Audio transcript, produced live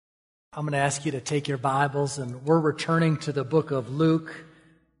I'm going to ask you to take your Bibles, and we're returning to the book of Luke.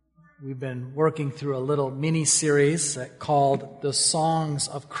 We've been working through a little mini-series called The Songs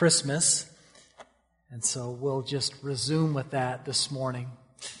of Christmas, and so we'll just resume with that this morning.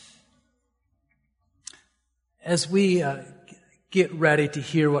 As we get ready to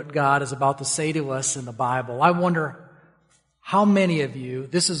hear what God is about to say to us in the Bible, I wonder how many of you,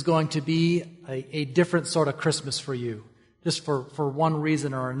 this is going to be a different sort of Christmas for you. Just for one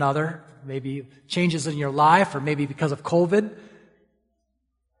reason or another, maybe changes in your life, or maybe because of COVID.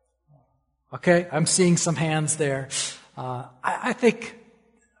 Okay, I'm seeing some hands there. I think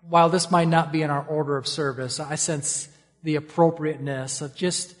while this might not be in our order of service, I sense the appropriateness of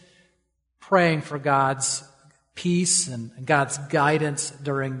just praying for God's peace and God's guidance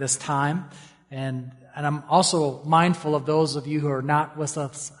during this time. And I'm also mindful of those of you who are not with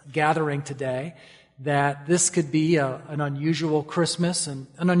us gathering today, that this could be an unusual Christmas, and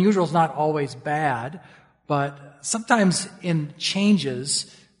unusual is not always bad, but sometimes in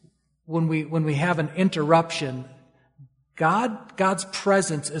changes, when we have an interruption, God's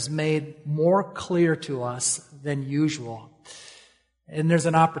presence is made more clear to us than usual. And there's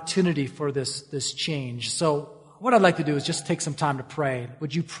an opportunity for this change. So what I'd like to do is just take some time to pray.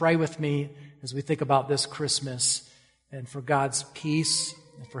 Would you pray with me as we think about this Christmas and for God's peace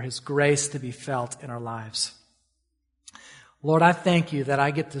and for His grace to be felt in our lives? Lord, I thank you that I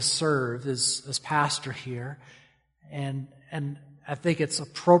get to serve as pastor here, and I think it's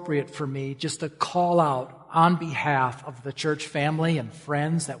appropriate for me just to call out on behalf of the church family and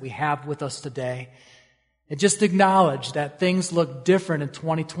friends that we have with us today, and just acknowledge that things look different in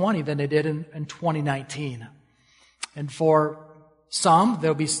 2020 than they did in 2019. And for some,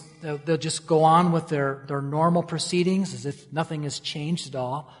 they'll just go on with their normal proceedings as if nothing has changed at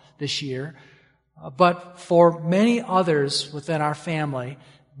all this year. But for many others within our family,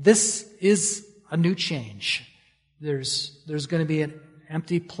 this is a new change. There's going to be an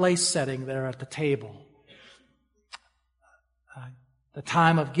empty place setting there at the table. The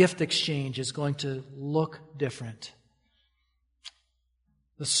time of gift exchange is going to look different.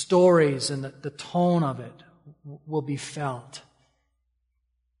 The stories and the tone of it will be felt.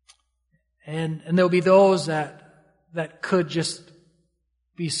 And there'll be those that could just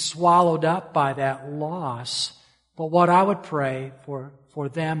be swallowed up by that loss. But what I would pray for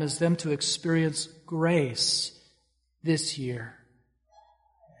them is them to experience grace this year.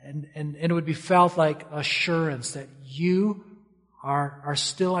 And it would be felt like assurance that you are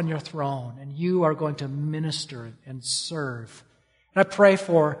still on your throne and you are going to minister and serve. And I pray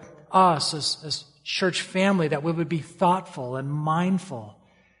for us as church family that we would be thoughtful and mindful,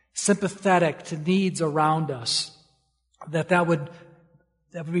 sympathetic to needs around us, that would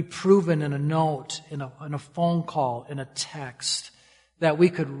be proven in a note, in a phone call, in a text, that we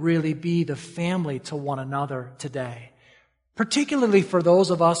could really be the family to one another today. Particularly for those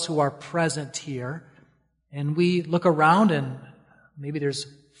of us who are present here, and we look around and maybe there's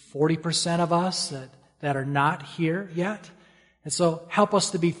 40% of us that are not here yet. And so help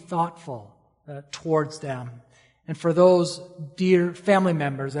us to be thoughtful towards them. And for those dear family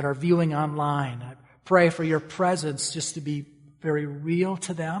members that are viewing online, I pray for your presence just to be very real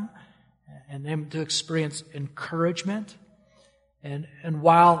to them and them to experience encouragement. And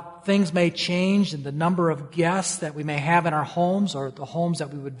while things may change and the number of guests that we may have in our homes or the homes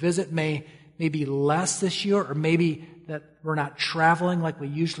that we would visit may be less this year, or maybe that we're not traveling like we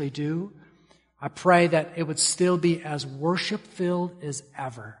usually do, I pray that it would still be as worship-filled as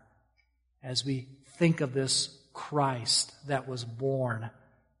ever as we think of this Christ that was born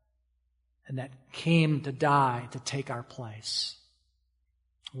and that came to die to take our place.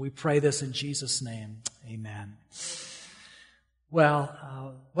 We pray this in Jesus' name. Amen.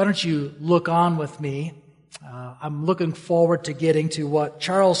 Well, why don't you look on with me? I'm looking forward to getting to what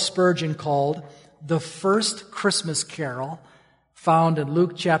Charles Spurgeon called the first Christmas carol, found in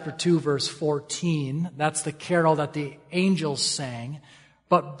Luke chapter 2, verse 14. That's the carol that the angels sang.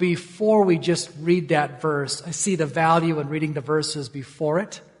 But before we just read that verse, I see the value in reading the verses before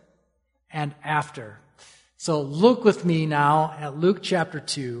it and after. So look with me now at Luke chapter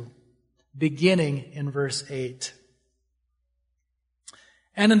 2, beginning in verse 8.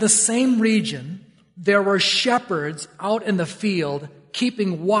 And in the same region, there were shepherds out in the field,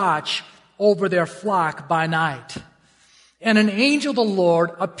 keeping watch over their flock by night. And an angel of the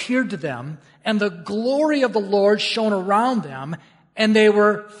Lord appeared to them, and the glory of the Lord shone around them, and they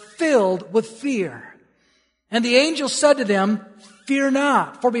were filled with fear. And the angel said to them, "Fear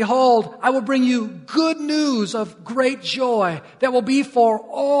not, for behold, I will bring you good news of great joy that will be for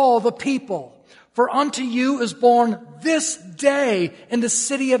all the people. For unto you is born this day in the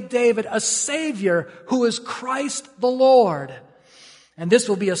city of David a Savior who is Christ the Lord. And this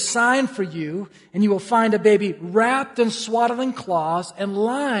will be a sign for you, and you will find a baby wrapped in swaddling cloths and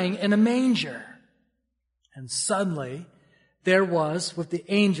lying in a manger." And suddenly there was with the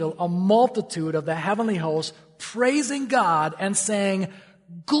angel a multitude of the heavenly hosts praising God and saying,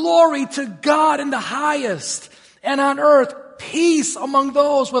 "Glory to God in the highest, and on earth peace among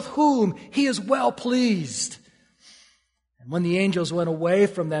those with whom He is well pleased." And when the angels went away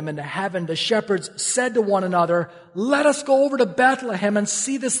from them into heaven, the shepherds said to one another, "Let us go over to Bethlehem and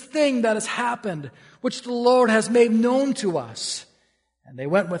see this thing that has happened, which the Lord has made known to us." And they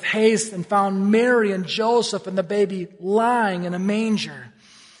went with haste and found Mary and Joseph and the baby lying in a manger.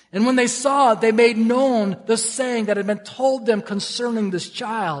 And when they saw it, they made known the saying that had been told them concerning this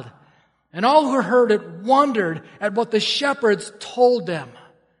child. And all who heard it wondered at what the shepherds told them.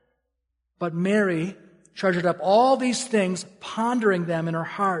 But Mary treasured up all these things, pondering them in her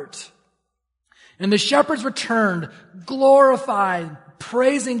heart. And the shepherds returned, glorified,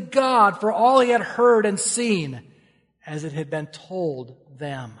 praising God for all He had heard and seen, as it had been told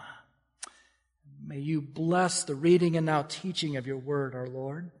them. May You bless the reading and now teaching of Your word, our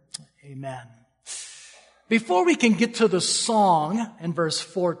Lord. Amen. Before we can get to the song in verse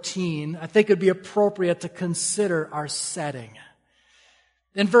 14, I think it would be appropriate to consider our setting.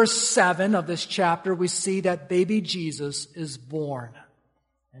 In verse 7 of this chapter, we see that baby Jesus is born.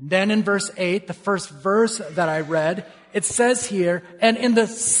 And then in verse 8, the first verse that I read, it says here, "And in the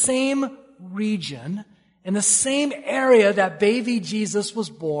same region, in the same area that baby Jesus was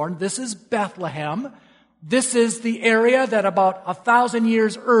born," this is Bethlehem. This is the area that about 1,000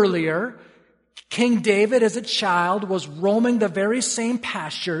 years earlier, King David, as a child, was roaming the very same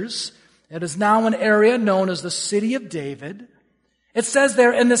pastures. It is now an area known as the City of David. It says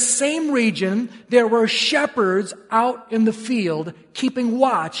there, in the same region, there were shepherds out in the field, keeping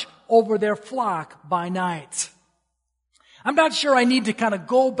watch over their flock by night. I'm not sure I need to kind of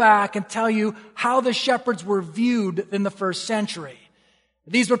go back and tell you how the shepherds were viewed in the first century.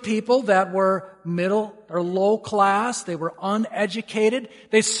 These were people that were middle or low class. They were uneducated.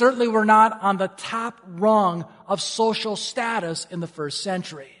 They certainly were not on the top rung of social status in the first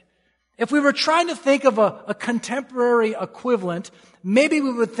century. If we were trying to think of a contemporary equivalent, maybe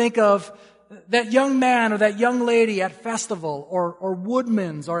we would think of that young man or that young lady at Festival or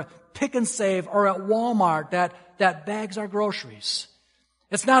Woodman's or Pick and Save or at Walmart that bags our groceries.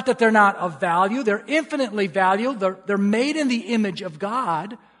 It's not that they're not of value. They're infinitely valued. They're made in the image of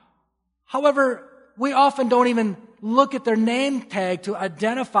God. However, we often don't even look at their name tag to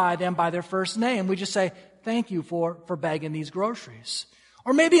identify them by their first name. We just say, "Thank you for bagging these groceries."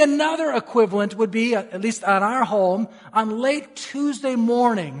 Or maybe another equivalent would be, at least on our home, on late Tuesday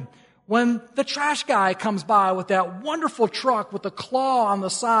morning when the trash guy comes by with that wonderful truck with the claw on the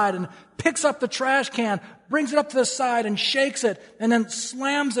side and picks up the trash can, brings it up to the side and shakes it, and then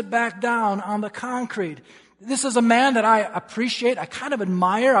slams it back down on the concrete. This is a man that I appreciate, I kind of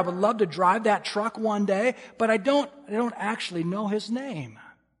admire. I would love to drive that truck one day, but I don't actually know his name.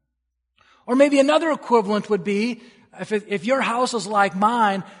 Or maybe another equivalent would be, if your house is like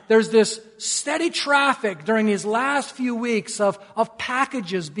mine, there's this steady traffic during these last few weeks of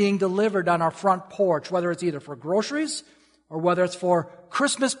packages being delivered on our front porch, whether it's either for groceries or whether it's for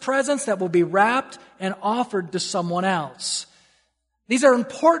Christmas presents that will be wrapped and offered to someone else. These are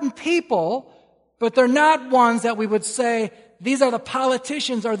important people, but they're not ones that we would say, these are the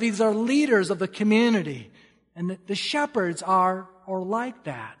politicians or these are leaders of the community. And the shepherds are like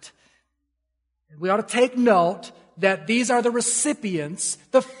that. We ought to take note that these are the recipients,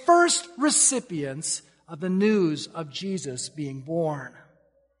 the first recipients of the news of Jesus being born.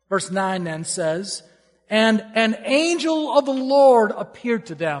 Verse 9 then says, "And an angel of the Lord appeared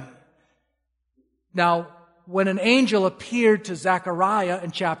to them." Now, when an angel appeared to Zechariah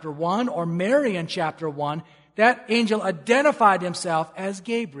in chapter 1 or Mary in chapter 1, that angel identified himself as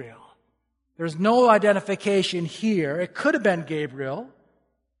Gabriel. There's no identification here. It could have been Gabriel.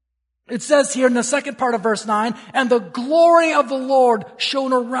 It says here in the second part of verse 9, "And the glory of the Lord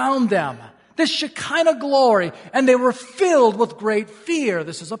shone around them." This Shekinah glory, and they were filled with great fear.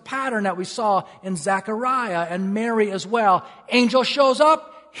 This is a pattern that we saw in Zechariah and Mary as well. Angel shows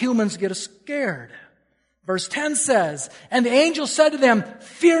up, humans get scared. Verse 10 says, "And the angel said to them,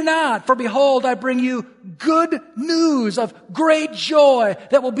 'Fear not, for behold, I bring you good news of great joy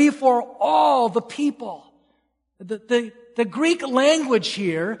that will be for all the people.'" The Greek language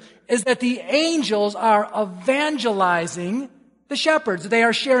here is that the angels are evangelizing the shepherds. They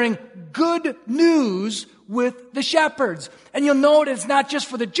are sharing good news with the shepherds. And you'll note it's not just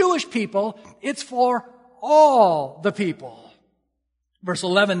for the Jewish people, It's for all the people. Verse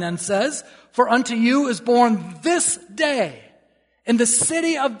 11 then says, "For unto you is born this day in the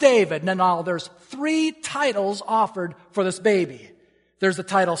city of David." Now there's 3 titles offered for this baby. There's the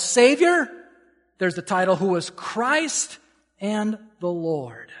title Savior, there's the title who is Christ, and the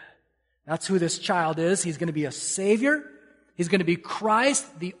Lord. That's who this child is. He's going to be a Savior. He's going to be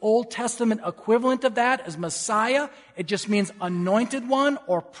Christ. The Old Testament equivalent of that is Messiah. It just means anointed one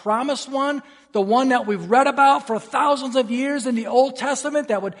or promised one. The one that we've read about for thousands of years in the Old Testament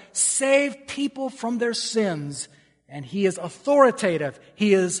that would save people from their sins. And He is authoritative.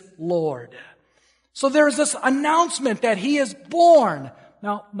 He is Lord. So there's this announcement that He is born.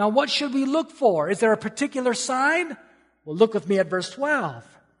 Now what should we look for? Is there a particular sign? Well, look with me at verse 12.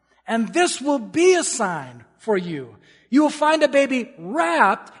 "And this will be a sign for you. You will find a baby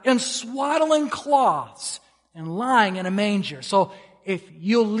wrapped in swaddling cloths and lying in a manger." So if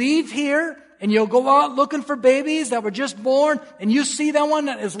you'll leave here and you'll go out looking for babies that were just born and you see that one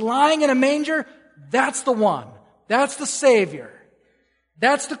that is lying in a manger, that's the one. That's the Savior.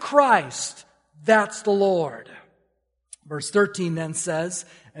 That's the Christ. That's the Lord. Verse 13 then says,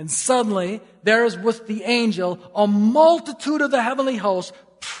 "And suddenly there is with the angel a multitude of the heavenly hosts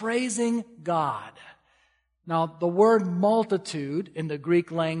praising God." Now, the word multitude in the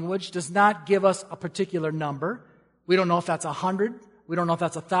Greek language does not give us a particular number. We don't know if that's 100. We don't know if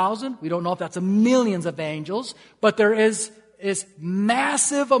that's 1,000. We don't know if that's millions of angels. But there is this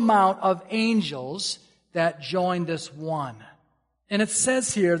massive amount of angels that join this one. And it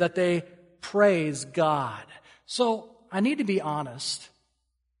says here that they praise God. So I need to be honest,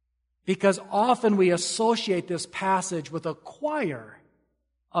 because often we associate this passage with a choir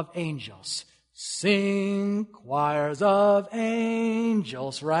of angels. Sing choirs of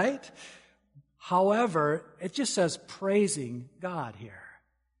angels, right? However, it just says praising God here.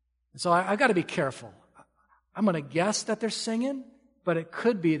 So I got to be careful. I'm going to guess that they're singing, but it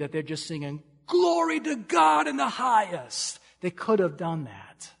could be that they're just singing glory to God in the highest. They could have done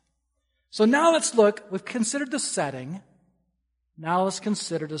that. So now let's look. We've considered the setting. Now let's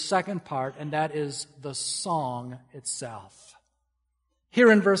consider the second part, and that is the song itself. Here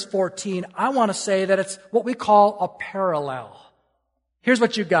in verse 14, I want to say that it's what we call a parallel. Here's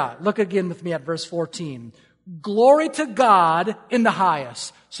what you got. Look again with me at verse 14. Glory to God in the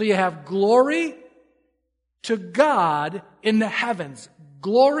highest. So you have glory to God in the heavens.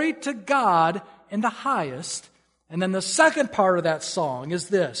 Glory to God in the highest. And then the second part of that song is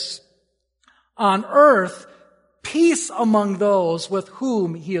this. On earth, peace among those with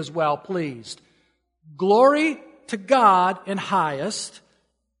whom He is well pleased. Glory to God in highest,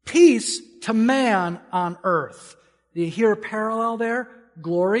 peace to man on earth. Do you hear a parallel there?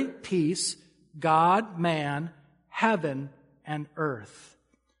 Glory, peace, God, man, heaven, and earth.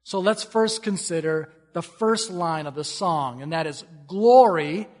 So let's first consider the first line of the song, and that is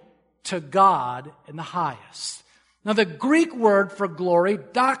glory to God in the highest. Now the Greek word for glory,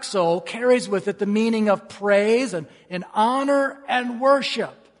 doxo, carries with it the meaning of praise and honor and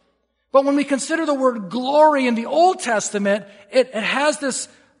worship. But when we consider the word glory in the Old Testament, it has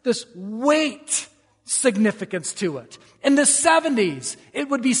this weight significance to it. In the 70s, it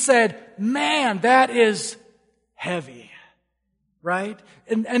would be said, man, that is heavy. Right?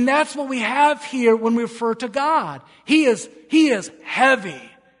 And that's what we have here when we refer to God. He is heavy.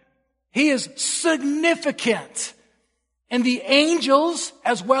 He is significant. And the angels,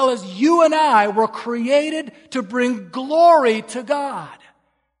 as well as you and I, were created to bring glory to God.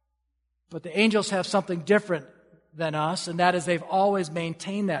 But the angels have something different than us, and that is they've always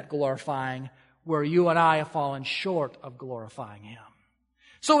maintained that glorifying, where you and I have fallen short of glorifying Him.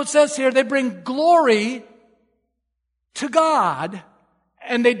 So it says here they bring glory to God,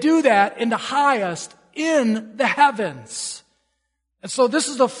 and they do that in the highest, in the heavens. And so this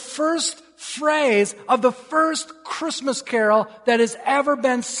is the first phrase of the first Christmas carol that has ever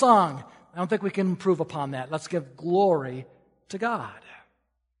been sung. I don't think we can improve upon that. Let's give glory to God.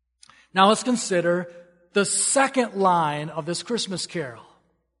 Now let's consider the second line of this Christmas carol.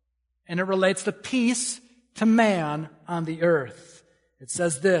 And it relates to peace to man on the earth. It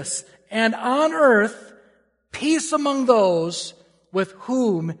says this, and on earth, peace among those with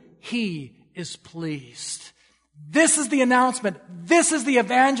whom He is pleased. This is the announcement. This is the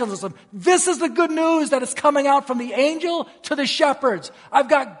evangelism. This is the good news that is coming out from the angel to the shepherds. I've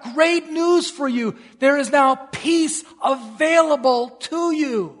got great news for you. There is now peace available to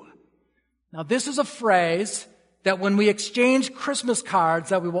you. Now, this is a phrase that when we exchange Christmas cards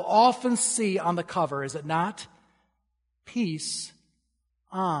that we will often see on the cover, is it not? Peace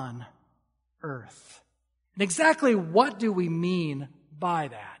on earth. And exactly what do we mean by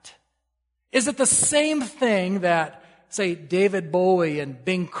that? Is it the same thing that, say, David Bowie and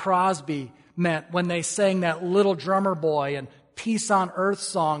Bing Crosby meant when they sang that Little Drummer Boy and Peace on Earth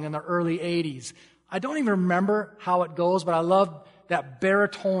song in the early 80s? I don't even remember how it goes, but I love that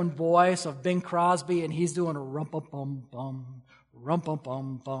baritone voice of Bing Crosby, and he's doing a rum-bum-bum-bum,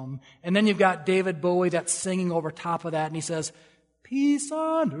 rum-bum-bum-bum. And then you've got David Bowie that's singing over top of that, and he says, peace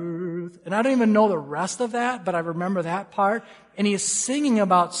on earth. And I don't even know the rest of that, but I remember that part. And he is singing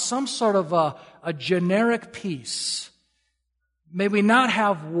about some sort of a generic peace. May we not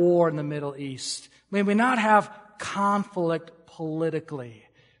have war in the Middle East. May we not have conflict politically.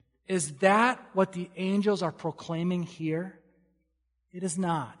 Is that what the angels are proclaiming here? It is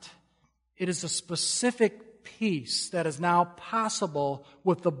not. It is a specific peace that is now possible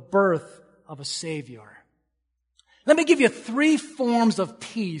with the birth of a Savior. Let me give you 3 forms of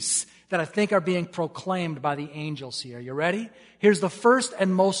peace that I think are being proclaimed by the angels here. You ready? Here's the first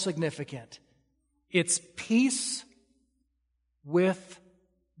and most significant. It's peace with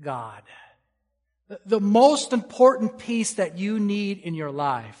God. The most important peace that you need in your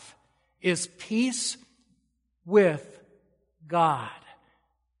life is peace with God.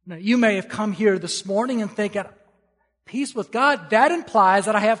 Now, you may have come here this morning and think, peace with God, that implies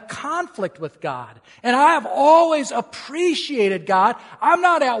that I have conflict with God. And I have always appreciated God. I'm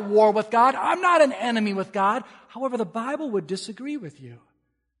not at war with God. I'm not an enemy with God. However, the Bible would disagree with you.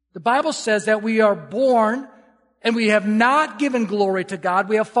 The Bible says that we are born and we have not given glory to God.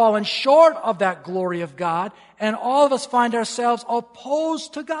 We have fallen short of that glory of God. And all of us find ourselves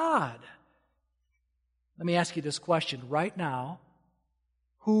opposed to God. Let me ask you this question right now.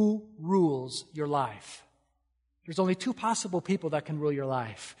 Who rules your life? There's only 2 possible people that can rule your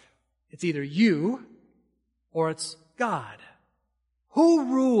life. It's either you or it's God.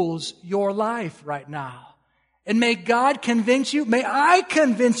 Who rules your life right now? And may God convince you, may I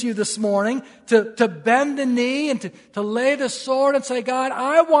convince you this morning to bend the knee and to lay the sword and say, God,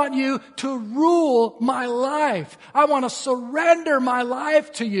 I want you to rule my life. I want to surrender my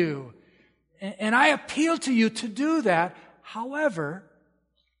life to you. And I appeal to you to do that. However,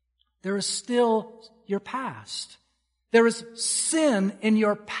 there is still your past. There is sin in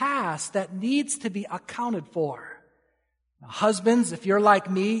your past that needs to be accounted for. Now, husbands, if you're like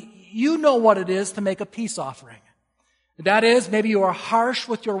me, you know what it is to make a peace offering. That is, maybe you are harsh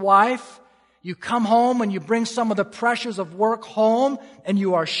with your wife. You come home and you bring some of the pressures of work home, and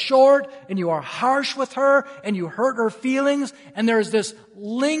you are short and you are harsh with her and you hurt her feelings, and there is this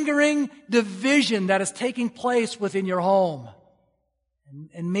lingering division that is taking place within your home.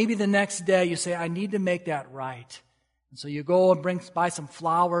 And maybe the next day you say, I need to make that right. And so you go and buy some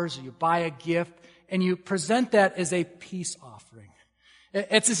flowers, or you buy a gift, and you present that as a peace offering.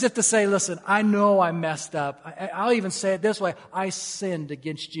 It's as if to say, listen, I know I messed up. I'll even say it this way. I sinned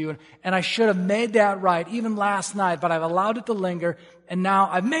against you, and I should have made that right even last night, but I've allowed it to linger, and now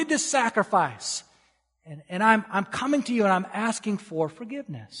I've made this sacrifice. And I'm coming to you and I'm asking for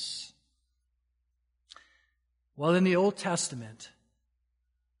forgiveness. Well, in the Old Testament,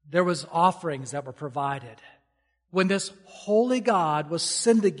 there was offerings that were provided. When this holy God was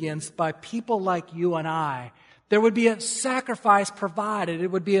sinned against by people like you and I, there would be a sacrifice provided. It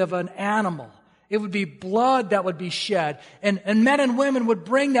would be of an animal. It would be blood that would be shed. And men and women would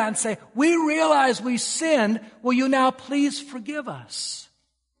bring that and say, we realize we sinned. Will you now please forgive us?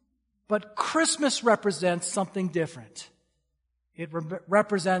 But Christmas represents something different. It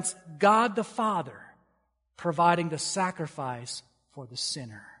represents God the Father providing the sacrifice for the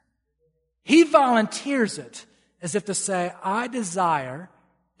sinner. He volunteers it as if to say, I desire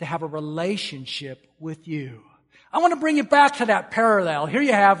to have a relationship with you. I want to bring you back to that parallel. Here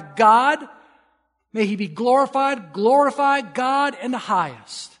you have God. May He be glorified, glorify God in the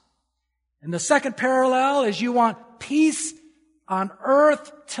highest. And the second parallel is you want peace on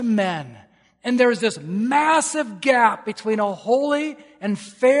earth to men. And there's this massive gap between a holy and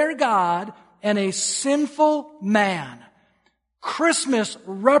fair God and a sinful man. Christmas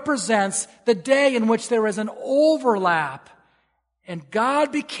represents the day in which there is an overlap, and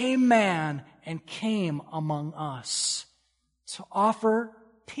God became man and came among us to offer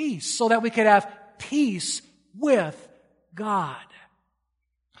peace so that we could have peace with God.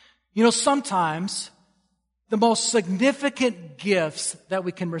 You know, sometimes the most significant gifts that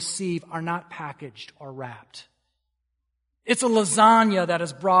we can receive are not packaged or wrapped. It's a lasagna that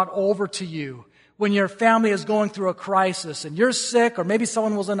is brought over to you when your family is going through a crisis and you're sick, or maybe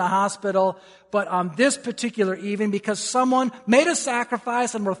someone was in the hospital, but on this particular evening, because someone made a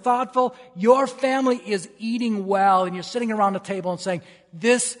sacrifice and were thoughtful, your family is eating well and you're sitting around the table and saying,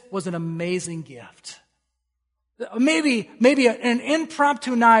 this was an amazing gift. Maybe an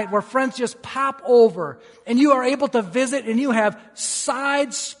impromptu night where friends just pop over and you are able to visit and you have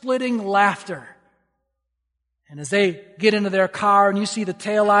side-splitting laughter. And as they get into their car and you see the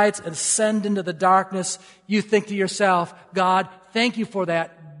taillights ascend into the darkness, you think to yourself, God, thank you for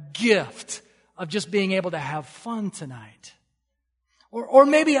that gift of just being able to have fun tonight. Or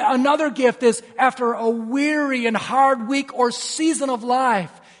maybe another gift is after a weary and hard week or season of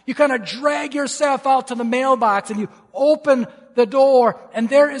life, you kind of drag yourself out to the mailbox and you open the door and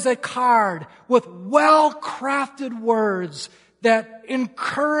there is a card with well-crafted words that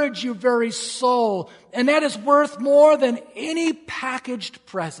encourage your very soul. And that is worth more than any packaged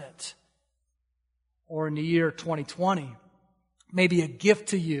present. Or in the year 2020, maybe a gift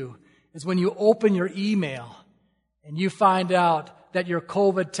to you is when you open your email and you find out that your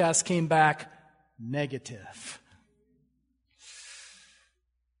COVID test came back negative.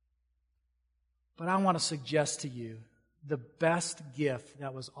 But I want to suggest to you the best gift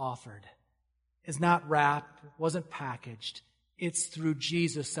that was offered is not wrapped, wasn't packaged. It's through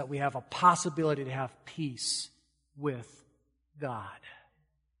Jesus that we have a possibility to have peace with God.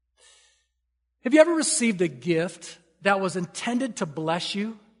 Have you ever received a gift that was intended to bless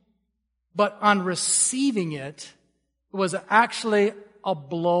you, but on receiving it, was actually a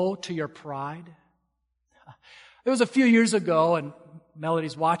blow to your pride? It was a few years ago, and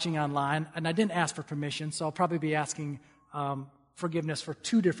Melody's watching online, and I didn't ask for permission, so I'll probably be asking forgiveness for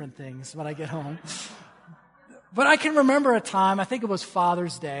two different things when I get home. But I can remember a time, I think it was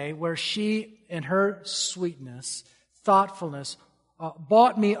Father's Day, where she, in her sweetness, thoughtfulness,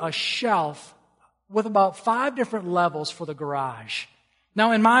 bought me a shelf with about 5 different levels for the garage.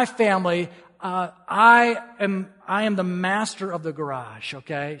 Now, in my family, I am the master of the garage,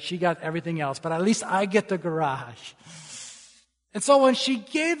 okay? She got everything else, but at least I get the garage. And so when she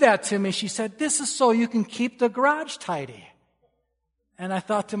gave that to me, she said, "This is so you can keep the garage tidy." And I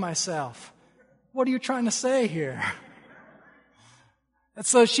thought to myself, what are you trying to say here? And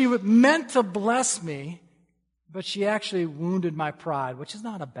so she meant to bless me, but she actually wounded my pride, which is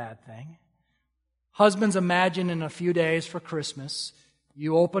not a bad thing. Husbands, imagine in a few days for Christmas,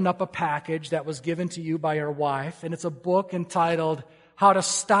 you open up a package that was given to you by your wife, and it's a book entitled How to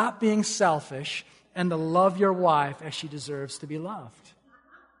Stop Being Selfish and to Love Your Wife as She Deserves to Be Loved.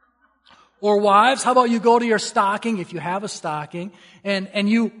 Or wives, how about you go to your stocking, if you have a stocking, and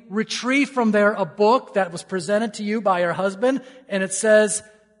you retrieve from there a book that was presented to you by your husband, and it says,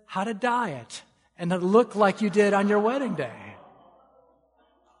 How to Diet, and to look like you did on your wedding day.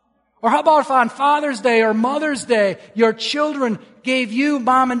 Or how about if on Father's Day or Mother's Day, your children gave you,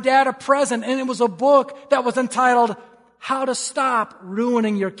 mom and dad, a present, and it was a book that was entitled, How to Stop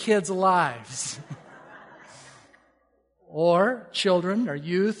Ruining Your Kids' Lives. Or children or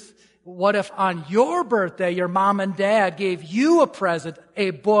youth, what if on your birthday, your mom and dad gave you a present, a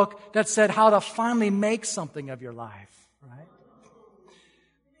book that said how to finally make something of your life, right?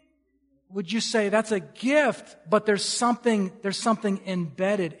 Would you say that's a gift, but there's something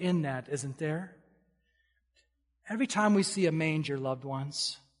embedded in that, isn't there? Every time we see a manger, loved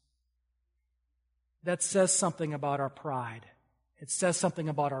ones, that says something about our pride. It says something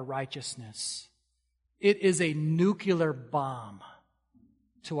about our righteousness. It is a nuclear bomb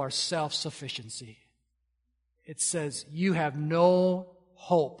to our self-sufficiency. It says you have no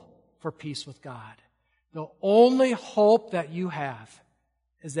hope for peace with God. The only hope that you have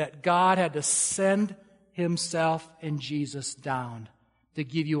is that God had to send Himself in Jesus down to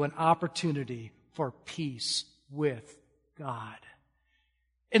give you an opportunity for peace with God.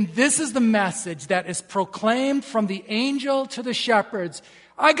 And this is the message that is proclaimed from the angel to the shepherds.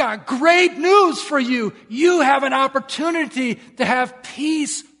 I got great news for you. You have an opportunity to have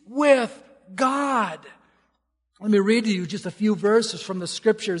peace with God. Let me read to you just a few verses from the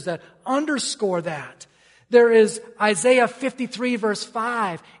scriptures that underscore that. There is Isaiah 53 verse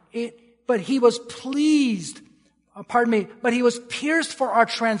 5. But he was pierced for our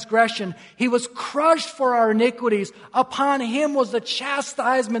transgression. He was crushed for our iniquities. Upon Him was the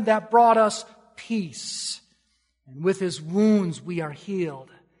chastisement that brought us peace. And with His wounds we are healed.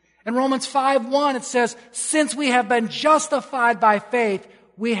 In Romans 5:1 it says, since we have been justified by faith,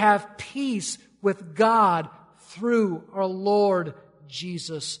 we have peace with God through our Lord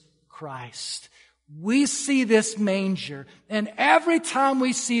Jesus Christ. We see this manger, and every time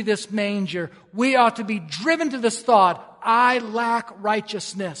we see this manger, we ought to be driven to this thought, I lack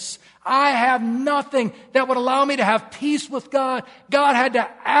righteousness. I have nothing that would allow me to have peace with God. God had to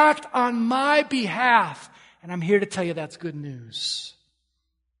act on my behalf. And I'm here to tell you that's good news.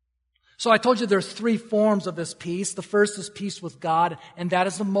 So I told you there's 3 forms of this peace. The first is peace with God, and that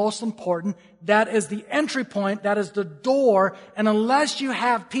is the most important. That is the entry point. That is the door. And unless you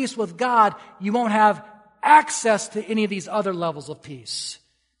have peace with God, you won't have access to any of these other levels of peace.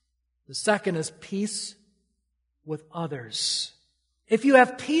 The second is peace with others. If you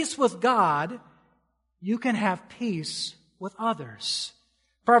have peace with God, you can have peace with others.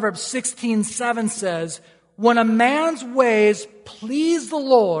 Proverbs 16:7 says, "When a man's ways please the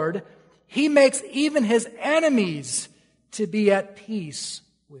Lord, He makes even his enemies to be at peace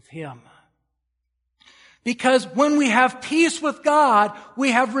with him." Because when we have peace with God,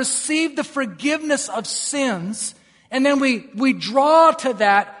 we have received the forgiveness of sins, and then we draw to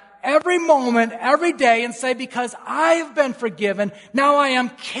that every moment, every day, and say, because I have been forgiven, now I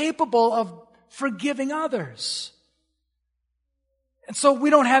am capable of forgiving others. And so we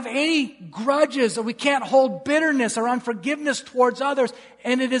don't have any grudges, or we can't hold bitterness or unforgiveness towards others.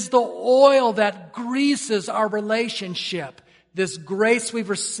 And it is the oil that greases our relationship. This grace we've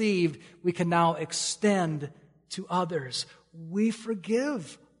received, we can now extend to others. We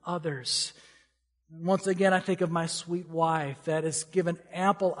forgive others. Once again, I think of my sweet wife that is given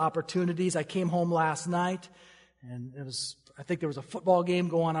ample opportunities. I came home last night, and I think there was a football game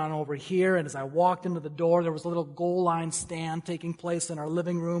going on over here, and as I walked into the door, there was a little goal line stand taking place in our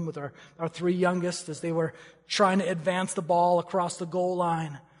living room with our 3 youngest as they were trying to advance the ball across the goal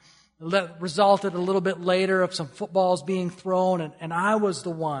line. That resulted a little bit later of some footballs being thrown, and I was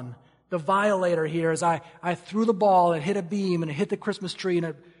the violator here, as I threw the ball, it hit a beam, and it hit the Christmas tree,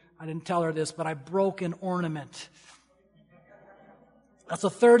 and I didn't tell her this, but I broke an ornament. That's the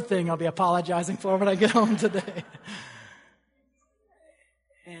third thing I'll be apologizing for when I get home today.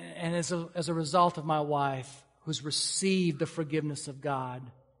 And as a result of my wife, who's received the forgiveness of God,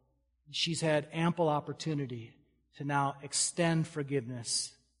 she's had ample opportunity to now extend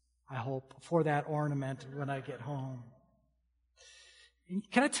forgiveness, I hope, for that ornament when I get home.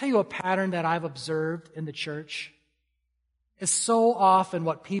 Can I tell you a pattern that I've observed in the church? It's so often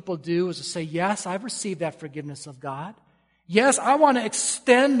what people do is to say, yes, I've received that forgiveness of God. Yes, I want to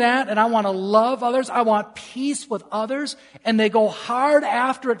extend that, and I want to love others. I want peace with others. And they go hard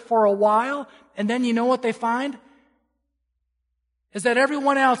after it for a while, and then you know what they find? Is that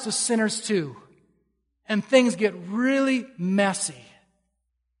everyone else is sinners too. And things get really messy.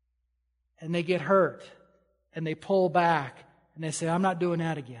 And they get hurt. And they pull back. And they say, I'm not doing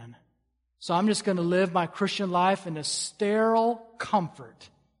that again. So I'm just going to live my Christian life in the sterile comfort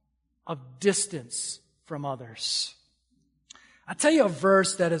of distance from others. I'll tell you a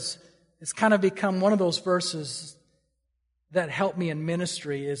verse that has kind of become one of those verses that helped me in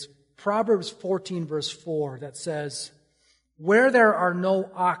ministry is Proverbs 14 verse 4 that says, "Where there are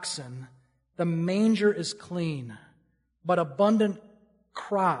no oxen, the manger is clean, but abundant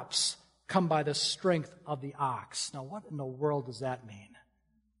crops come by the strength of the ox." Now, what in the world does that mean?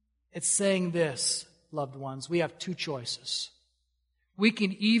 It's saying this, loved ones, we have 2 choices. We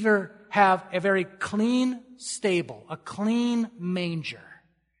can either have a very clean stable, a clean manger,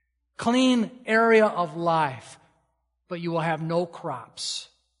 clean area of life, but you will have no crops.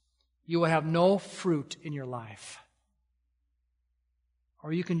 You will have no fruit in your life.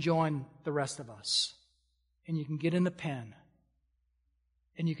 Or you can join the rest of us, and you can get in the pen,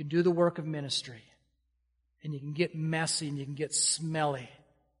 and you can do the work of ministry, and you can get messy, and you can get smelly.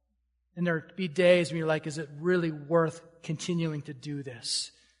 And there'll be days when you're like, is it really worth continuing to do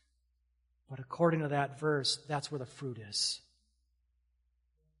this? But according to that verse, that's where the fruit is.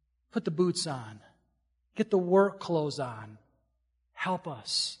 Put the boots on. Get the work clothes on. Help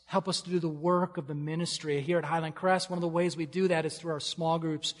us. Help us to do the work of the ministry. Here at Highland Crest, one of the ways we do that is through our small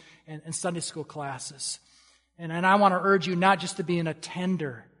groups and Sunday school classes. And I want to urge you not just to be an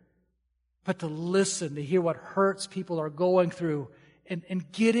attender, but to listen, to hear what hurts people are going through.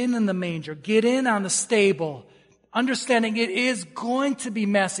 And get in the manger, get in on the stable, understanding it is going to be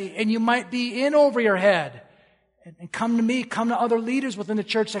messy, and you might be in over your head. And come to me, come to other leaders within the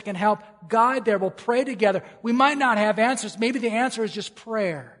church that can help guide there. We'll pray together. We might not have answers. Maybe the answer is just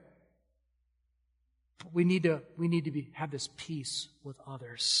prayer. But we need to have this peace with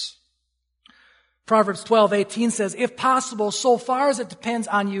others. Proverbs 12:18 says, "If possible, so far as it depends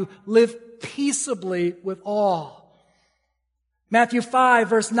on you, live peaceably with all." Matthew 5,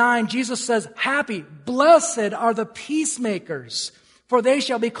 verse 9, Jesus says, "Happy, blessed are the peacemakers, for they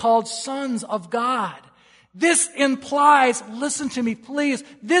shall be called sons of God." This implies, listen to me please,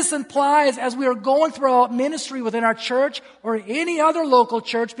 this implies as we are going through our ministry within our church or any other local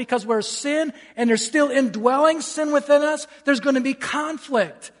church, because we're sin and there's still indwelling sin within us, there's going to be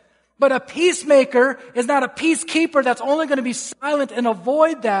conflict. But a peacemaker is not a peacekeeper that's only going to be silent and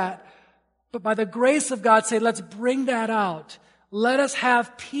avoid that. But by the grace of God, say, let's bring that out. Let us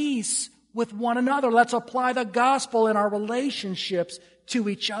have peace with one another. Let's apply the gospel in our relationships to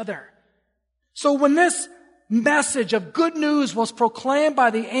each other. So when this message of good news was proclaimed by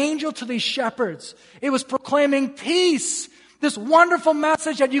the angel to these shepherds, it was proclaiming peace. This wonderful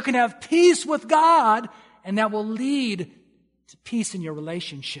message that you can have peace with God, and that will lead to peace in your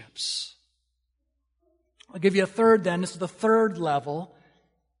relationships. I'll give you a third then. This is the third level,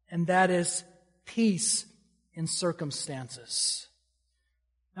 and that is peace in circumstances.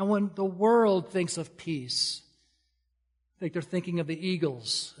 Now, when the world thinks of peace, I think they're thinking of the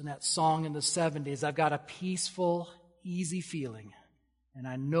Eagles and that song in the 70s, I've got a peaceful, easy feeling, and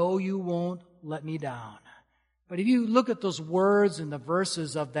I know you won't let me down. But if you look at those words and the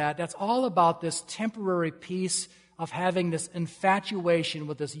verses of that, that's all about this temporary peace of having this infatuation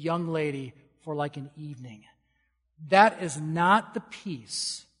with this young lady for like an evening. That is not the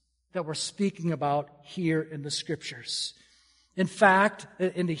peace that we're speaking about here in the Scriptures. In fact,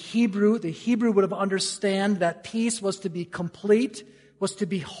 in the Hebrew would have understood that peace was to be complete, was to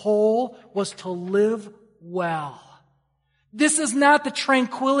be whole, was to live well. This is not the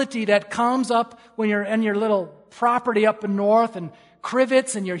tranquility that comes up when you're in your little property up in north and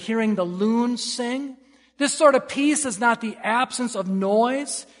Crivets and you're hearing the loons sing. This sort of peace is not the absence of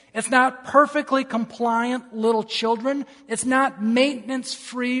noise. It's not perfectly compliant little children. It's not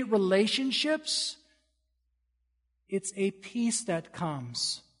maintenance-free relationships. It's a peace that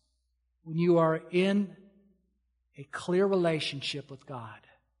comes when you are in a clear relationship with God.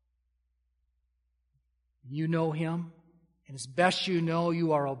 You know Him, and as best you know,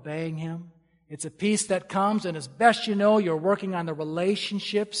 you are obeying Him. It's a peace that comes, and as best you know, you're working on the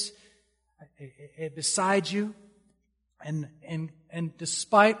relationships beside you. And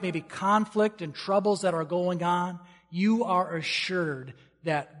despite maybe conflict and troubles that are going on, you are assured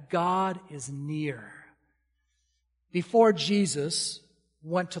that God is near. Before Jesus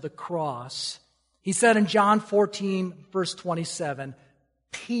went to the cross, He said in John 14, verse 27,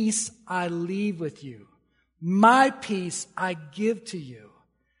 "Peace I leave with you. My peace I give to you.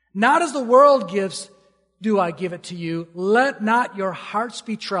 Not as the world gives, do I give it to you. Let not your hearts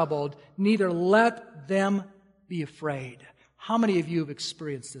be troubled, neither let them be afraid." How many of you have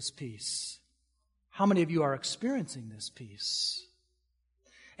experienced this peace? How many of you are experiencing this peace?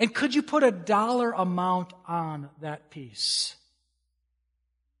 And could you put a dollar amount on that peace?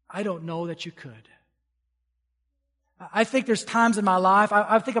 I don't know that you could. I think there's times in my life,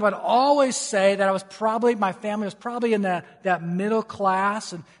 I think I would always say that my family was probably in that middle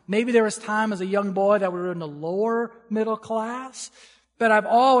class, and maybe there was time as a young boy that we were in the lower middle class, but I've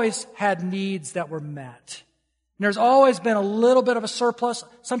always had needs that were met. And there's always been a little bit of a surplus,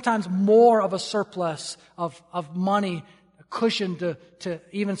 sometimes more of a surplus of money, a cushion to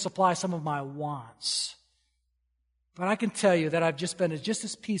even supply some of my wants. But I can tell you that I've just been just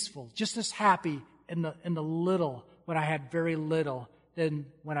as peaceful, just as happy in the little when I had very little than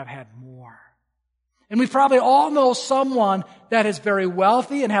when I've had more. And we probably all know someone that is very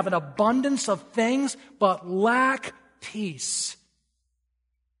wealthy and have an abundance of things, but lack peace.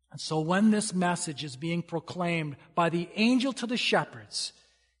 And so when this message is being proclaimed by the angel to the shepherds,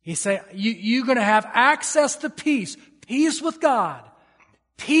 he said, you're going to have access to peace, peace with God,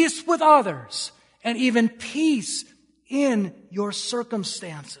 peace with others, and even peace in your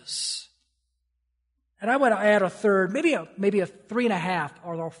circumstances. And I would add a third, maybe a 3.5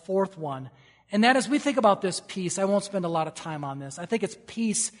 or a fourth one. And that is, we think about this peace. I won't spend a lot of time on this. I think it's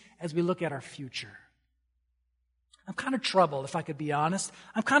peace as we look at our future. I'm kind of troubled, if I could be honest.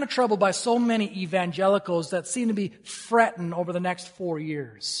 I'm kind of troubled by so many evangelicals that seem to be fretting over the next 4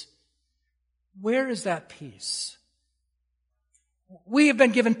 years. Where is that peace? We have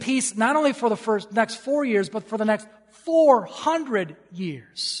been given peace not only for the next 4 years, but for the next 400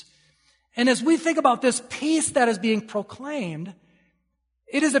 years. And as we think about this peace that is being proclaimed,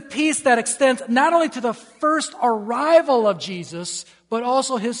 it is a peace that extends not only to the first arrival of Jesus, but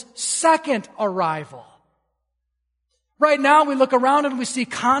also His second arrival. Right now, we look around and we see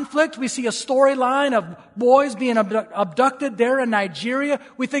conflict. We see a storyline of boys being abducted there in Nigeria.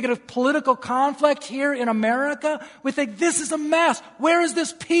 We think of political conflict here in America. We think, this is a mess. Where is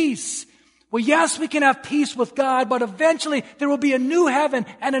this peace? Well, yes, we can have peace with God, but eventually there will be a new heaven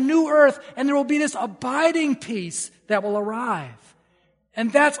and a new earth, and there will be this abiding peace that will arrive.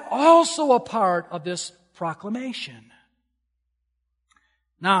 And that's also a part of this proclamation.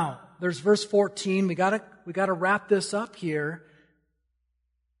 Now, there's verse 14. We got to wrap this up here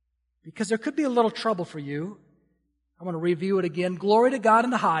because there could be a little trouble for you. I want to review it again. Glory to God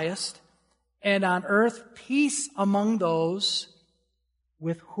in the highest, and on earth peace among those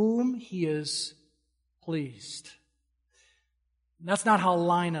with whom he is pleased. That's not how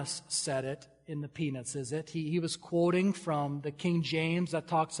Linus said it in the Peanuts, is it? He was quoting from the King James that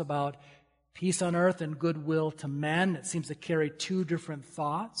talks about peace on earth and goodwill to men. It seems to carry two different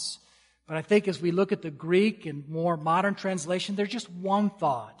thoughts. But I think as we look at the Greek and more modern translation, there's just one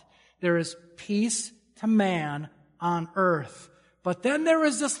thought. There is peace to man on earth. But then there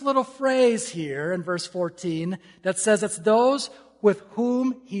is this little phrase here in verse 14 that says it's those with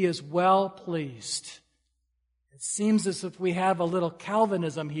whom he is well pleased. It seems as if we have a little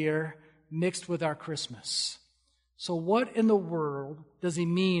Calvinism here mixed with our Christmas. So what in the world does he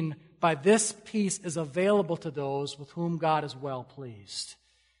mean by this peace is available to those with whom God is well pleased?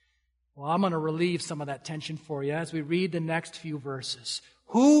 Well, I'm going to relieve some of that tension for you as we read the next few verses.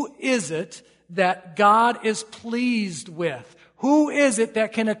 Who is it that God is pleased with? Who is it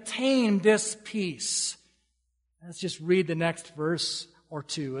that can attain this peace? Let's just read the next verse or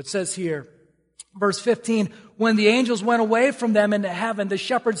two. It says here, verse 15, when the angels went away from them into heaven, the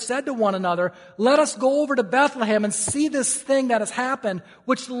shepherds said to one another, let us go over to Bethlehem and see this thing that has happened,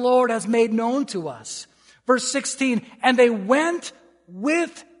 which the Lord has made known to us. Verse 16, and they went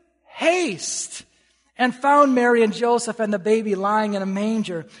with haste and found Mary and Joseph and the baby lying in a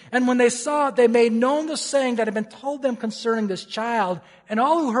manger. And when they saw it, they made known the saying that had been told them concerning this child. And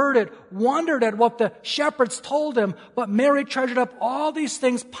all who heard it wondered at what the shepherds told them. But Mary treasured up all these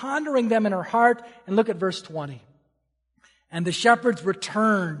things, pondering them in her heart. And look at verse 20. And the shepherds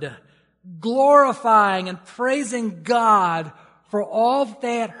returned, glorifying and praising God for all that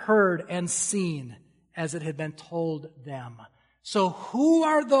they had heard and seen as it had been told them. So who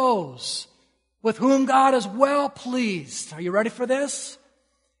are those with whom God is well pleased? Are you ready for this?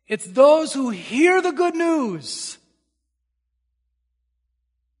 It's those who hear the good news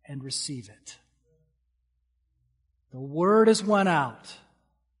and receive it. The word has went out.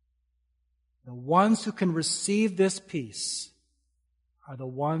 The ones who can receive this peace are the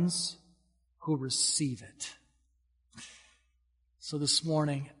ones who receive it. So this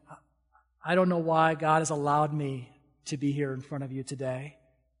morning, I don't know why God has allowed me to be here in front of you today.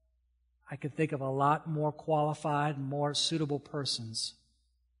 I could think of a lot more qualified, more suitable persons.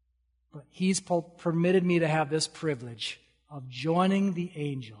 But He's permitted me to have this privilege of joining the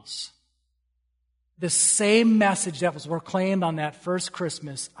angels. The same message that was proclaimed on that first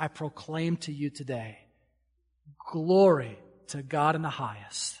Christmas, I proclaim to you today. Glory to God in the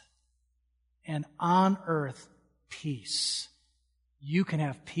highest. And on earth, peace. You can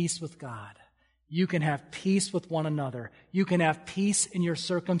have peace with God. You can have peace with one another. You can have peace in your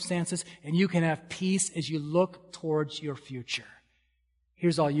circumstances, and you can have peace as you look towards your future.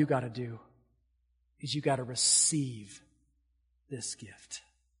 Here's all you got to do, is you got to receive this gift.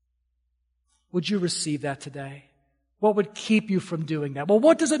 Would you receive that today? What would keep you from doing that? Well,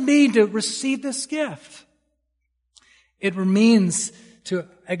 what does it mean to receive this gift? It means to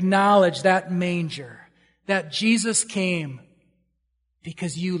acknowledge that manger, that Jesus came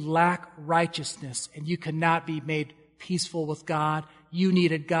because you lack righteousness and you cannot be made peaceful with God. You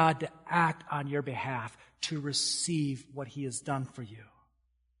needed God to act on your behalf to receive what He has done for you.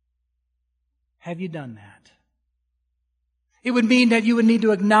 Have you done that? It would mean that you would need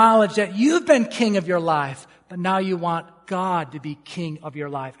to acknowledge that you've been king of your life, but now you want God to be king of your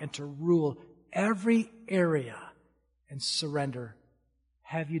life and to rule every area and surrender.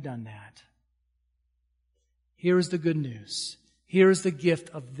 Have you done that? Here is the good news. Here is the gift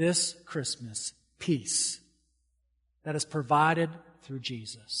of this Christmas, peace, that is provided through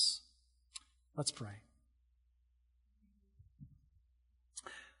Jesus. Let's pray.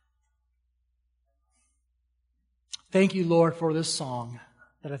 Thank you, Lord, for this song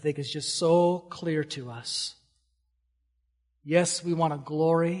that I think is just so clear to us. Yes, we want to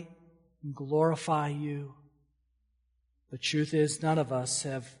glory and glorify you. The truth is, none of us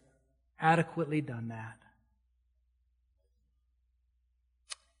have adequately done that.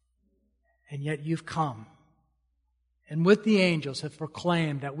 And yet you've come, and with the angels have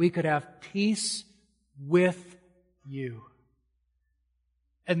proclaimed that we could have peace with you.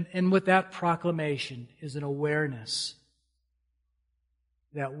 And with that proclamation is an awareness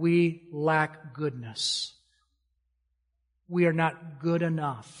that we lack goodness. We are not good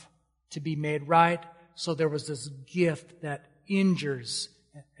enough to be made right, so there was this gift that injures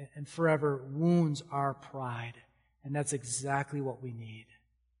and forever wounds our pride. And that's exactly what we need.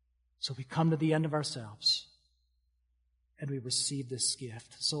 So we come to the end of ourselves and we receive this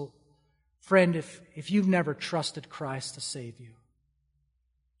gift. So, friend, if you've never trusted Christ to save you,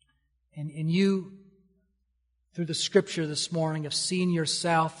 and you, through the Scripture this morning, have seen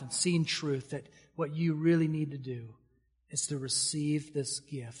yourself and seen truth, that what you really need to do is to receive this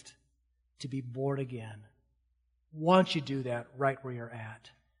gift, to be born again. Why don't you do that right where you're at?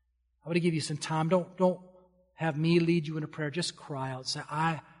 I want to give you some time. Don't have me lead you in a prayer. Just cry out. Say,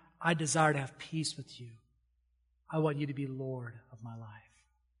 I desire to have peace with you. I want you to be Lord of my life.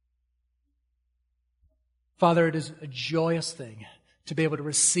 Father, it is a joyous thing to be able to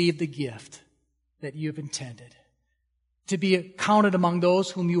receive the gift that you've intended. To be counted among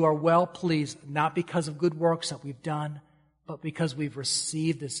those whom you are well pleased, not because of good works that we've done, but because we've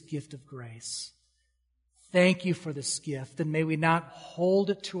received this gift of grace. Thank you for this gift, and may we not hold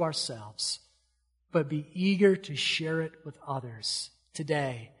it to ourselves, but be eager to share it with others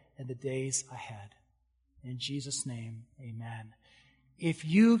today and the days ahead. In Jesus' name, amen. If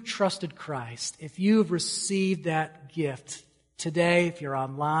you've trusted Christ, if you've received that gift today, if you're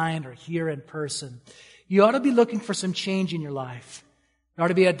online or here in person, you ought to be looking for some change in your life. There ought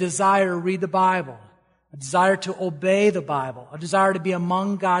to be a desire to read the Bible, a desire to obey the Bible, a desire to be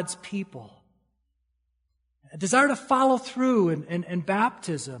among God's people, a desire to follow through in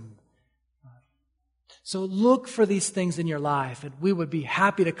baptism. So look for these things in your life, and we would be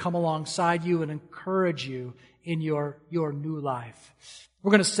happy to come alongside you and encourage you in your new life.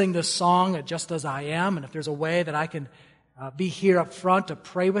 We're going to sing this song, Just As I Am, and if there's a way that I can be here up front to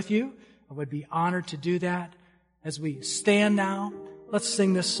pray with you, I would be honored to do that. As we stand now, let's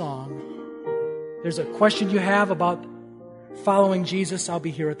sing this song. There's a question you have about following Jesus, I'll be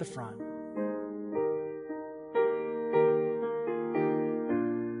here at the front.